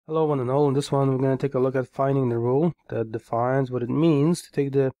Hello one and all, in this one we're going to take a look at finding the rule that defines what it means to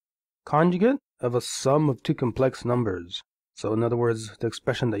take the conjugate of a sum of two complex numbers. So in other words, the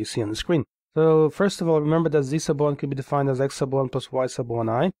expression that you see on the screen. So first of all, remember that z sub 1 could be defined as x sub 1 plus y sub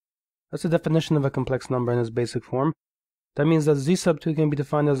 1I. That's the definition of a complex number in its basic form. That means that z sub 2 can be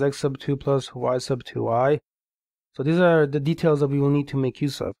defined as x sub 2 plus y sub 2I. So these are the details that we will need to make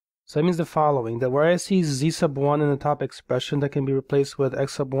use of. So that means the following, that where I see z sub 1 in the top expression, that can be replaced with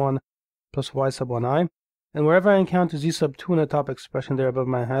x sub 1 plus y sub 1I. And wherever I encounter z sub 2 in the top expression there above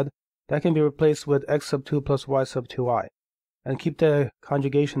my head, that can be replaced with x sub 2 plus y sub 2I. And keep the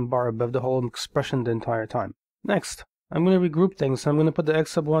conjugation bar above the whole expression the entire time. Next, I'm going to regroup things. So I'm going to put the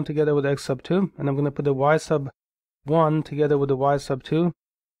x sub 1 together with x sub 2, and I'm going to put the y sub 1 together with the y sub 2.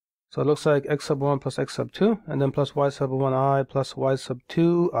 So it looks like x sub 1 plus x sub 2, and then plus y sub 1I plus y sub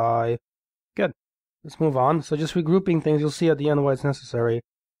 2I. Good. Let's move on. So just regrouping things, you'll see at the end why it's necessary.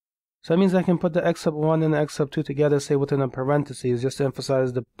 So that means I can put the x sub 1 and the x sub 2 together, say within a parentheses, just to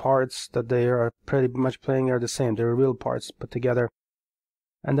emphasize the parts that they are pretty much playing are the same. They're real parts put together.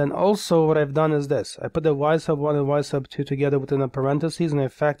 And then also what I've done is this. I put the y sub 1 and y sub 2 together within a parentheses, and I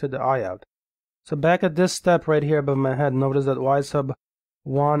factored the I out. So back at this step right here above my head, notice that y sub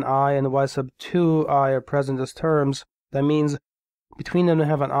 1I and y sub 2I are present as terms. That means between them they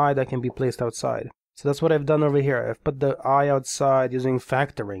have an I that can be placed outside. So that's what I've done over here. I've put the I outside using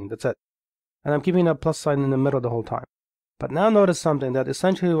factoring. That's it. And I'm keeping a plus sign in the middle the whole time. But now notice something, that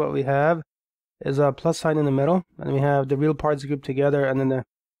essentially what we have is a plus sign in the middle, and we have the real parts grouped together, and then the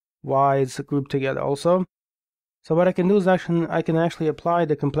y's grouped together also. So what I can do is I can actually apply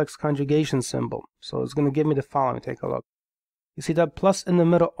the complex conjugation symbol. So it's going to give me the following. Take a look. You see that plus in the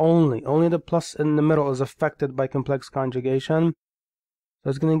middle only. Only the plus in the middle is affected by complex conjugation. So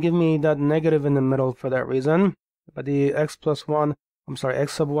it's going to give me that negative in the middle for that reason. But the x sub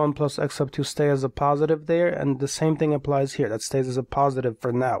 1 plus x sub 2 stay as a positive there, and the same thing applies here. That stays as a positive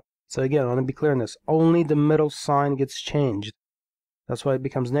for now. So again, I want to be clear on this. Only the middle sign gets changed. That's why it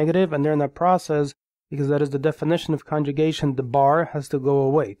becomes negative, and during that process, because that is the definition of conjugation, the bar has to go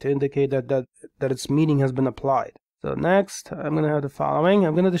away to indicate that its meaning has been applied. So next, I'm going to have the following.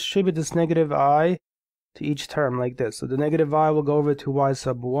 I'm going to distribute this negative I to each term like this. So the negative I will go over to y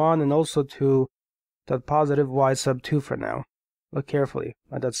sub 1 and also to that positive y sub 2 for now. Look carefully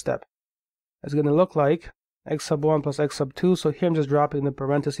at that step. It's going to look like x sub 1 plus x sub 2. So here I'm just dropping the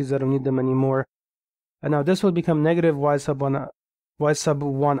parentheses. I don't need them anymore. And now this will become negative y sub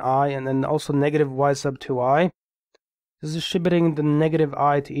 1I, and then also negative y sub 2I. This is distributing the negative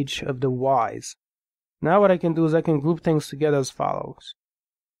I to each of the y's. Now what I can do is I can group things together as follows.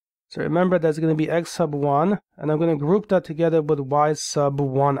 So remember that's going to be x sub 1, and I'm going to group that together with y sub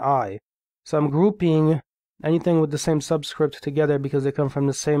 1I. So I'm grouping anything with the same subscript together because they come from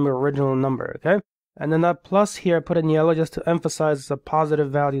the same original number, okay? And then that plus here I put in yellow just to emphasize it's a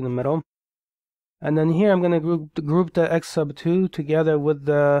positive value in the middle. And then here I'm going to group the x sub 2 together with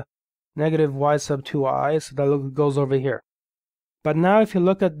the negative y sub 2I, so that goes over here. But now if you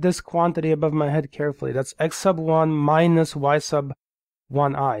look at this quantity above my head carefully, that's x sub 1 minus y sub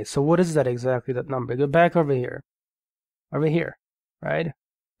 1I. So what is that exactly, that number? Go back over here. Over here, right?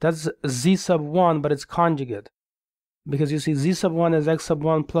 That's z sub 1, but it's conjugate. Because you see z sub 1 is x sub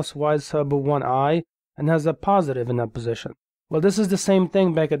 1 plus y sub 1I, and has a positive in that position. Well, this is the same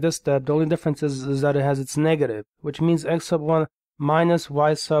thing back at this step. The only difference is that it has its negative, which means x sub 1 minus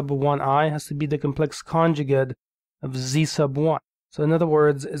y sub 1I has to be the complex conjugate of z sub 1. So in other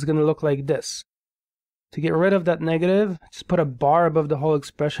words, it's going to look like this. To get rid of that negative, just put a bar above the whole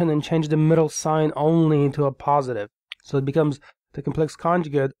expression and change the middle sign only to a positive. So it becomes the complex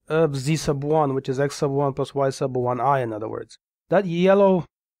conjugate of z sub 1, which is x sub 1 plus y sub 1I, in other words. That yellow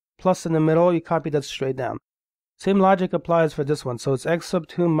plus in the middle, you copy that straight down. Same logic applies for this one. So it's x sub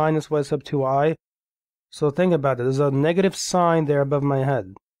 2 minus y sub 2I. So think about it. There's a negative sign there above my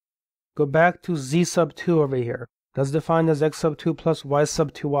head. Go back to z sub 2 over here. That's defined as x sub 2 plus y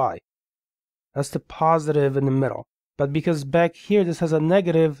sub 2I. That's the positive in the middle. But because back here this has a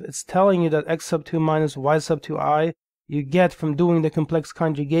negative, it's telling you that x sub 2 minus y sub 2I you get from doing the complex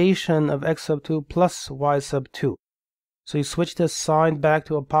conjugation of x sub 2 plus y sub 2. So you switch this sign back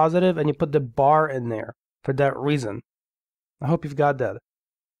to a positive and you put the bar in there for that reason. I hope you've got that.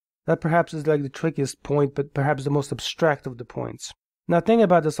 That perhaps is like the trickiest point, but perhaps the most abstract of the points. Now think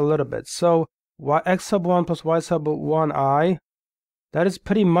about this a little bit. So x sub 1 plus y sub 1I, that is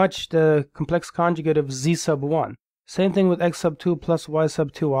pretty much the complex conjugate of z sub 1. Same thing with x sub 2 plus y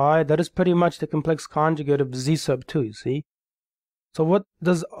sub 2I, that is pretty much the complex conjugate of z sub 2, you see? So what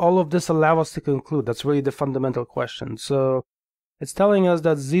does all of this allow us to conclude? That's really the fundamental question. So It's telling us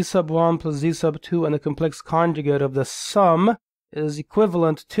that z sub 1 plus z sub 2 and the complex conjugate of the sum is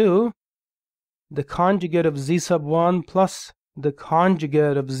equivalent to the conjugate of z sub 1 plus the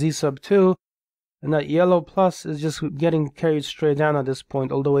conjugate of z sub 2, and that yellow plus is just getting carried straight down at this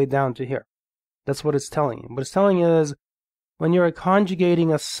point all the way down to here. That's what it's telling you. What it's telling you is when you're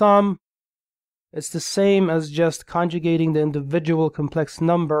conjugating a sum, it's the same as just conjugating the individual complex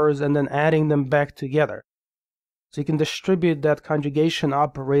numbers and then adding them back together. So you can distribute that conjugation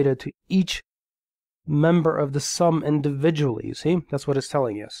operator to each member of the sum individually. You see? That's what it's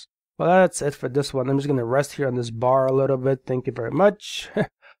telling us. Well, that's it for this one. I'm just going to rest here on this bar a little bit. Thank you very much.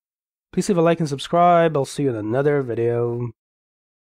 Please leave a like and subscribe. I'll see you in another video.